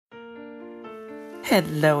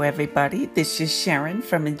Hello, everybody. This is Sharon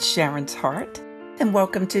from In Sharon's Heart, and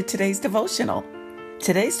welcome to today's devotional.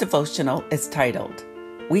 Today's devotional is titled,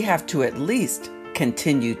 We Have to At Least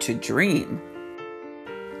Continue to Dream.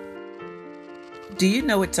 Do you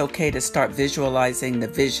know it's okay to start visualizing the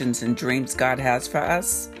visions and dreams God has for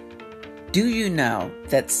us? Do you know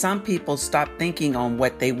that some people stop thinking on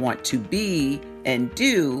what they want to be and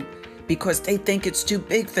do because they think it's too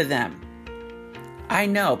big for them? I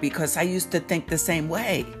know, because I used to think the same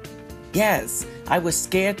way. Yes, I was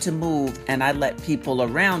scared to move, and I let people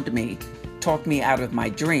around me talk me out of my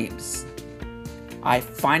dreams. I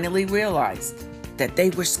finally realized that they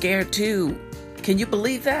were scared too. Can you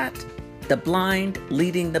believe that? The blind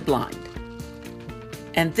leading the blind.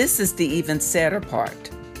 And this is the even sadder part.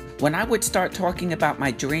 When I would start talking about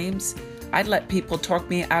my dreams, I'd let people talk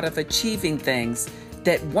me out of achieving things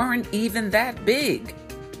that weren't even that big.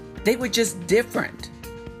 They were just different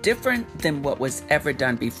than what was ever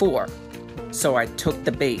done before. So I took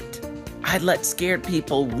the bait. I let scared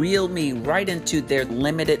people reel me right into their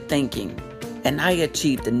limited thinking, and I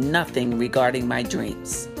achieved nothing regarding my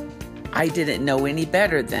dreams. I didn't know any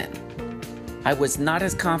better then. I was not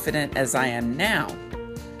as confident as I am now,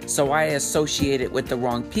 so I associated with the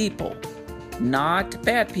wrong people. Not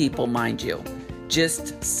bad people, mind you,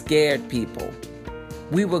 just scared people.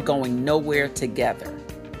 We were going nowhere together.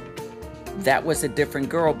 That was a different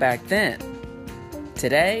girl back then.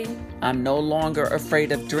 Today, I'm no longer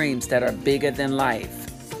afraid of dreams that are bigger than life.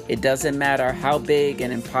 It doesn't matter how big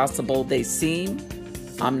and impossible they seem.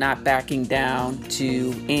 I'm not backing down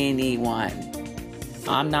to anyone.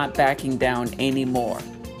 I'm not backing down anymore.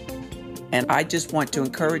 And I just want to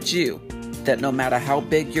encourage you that no matter how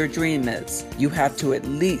big your dream is, you have to at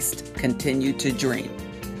least continue to dream.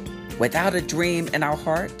 Without a dream in our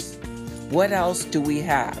hearts, what else do we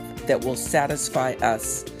have that will satisfy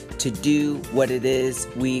us to do what it is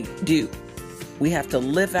we do? We have to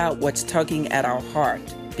live out what's tugging at our heart,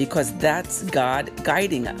 because that's God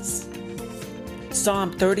guiding us.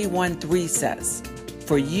 Psalm 31:3 says,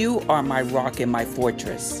 For you are my rock and my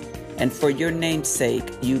fortress, and for your name's sake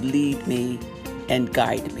you lead me and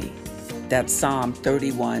guide me. That's Psalm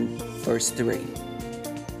 31 verse 3.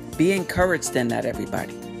 Be encouraged in that,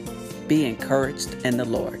 everybody. Be encouraged in the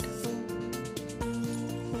Lord.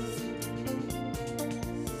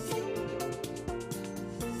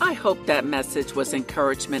 I hope that message was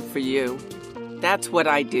encouragement for you. That's what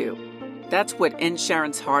I do. That's what In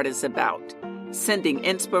Sharon's Heart is about, sending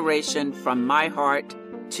inspiration from my heart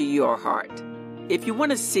to your heart. If you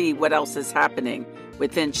want to see what else is happening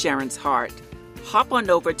within Sharon's Heart, hop on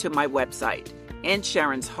over to my website,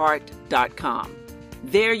 insharonsheart.com.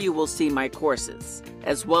 There you will see my courses,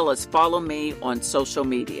 as well as follow me on social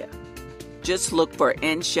media. Just look for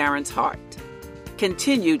In Sharon's Heart.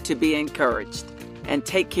 Continue to be encouraged, and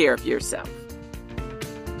take care of yourself.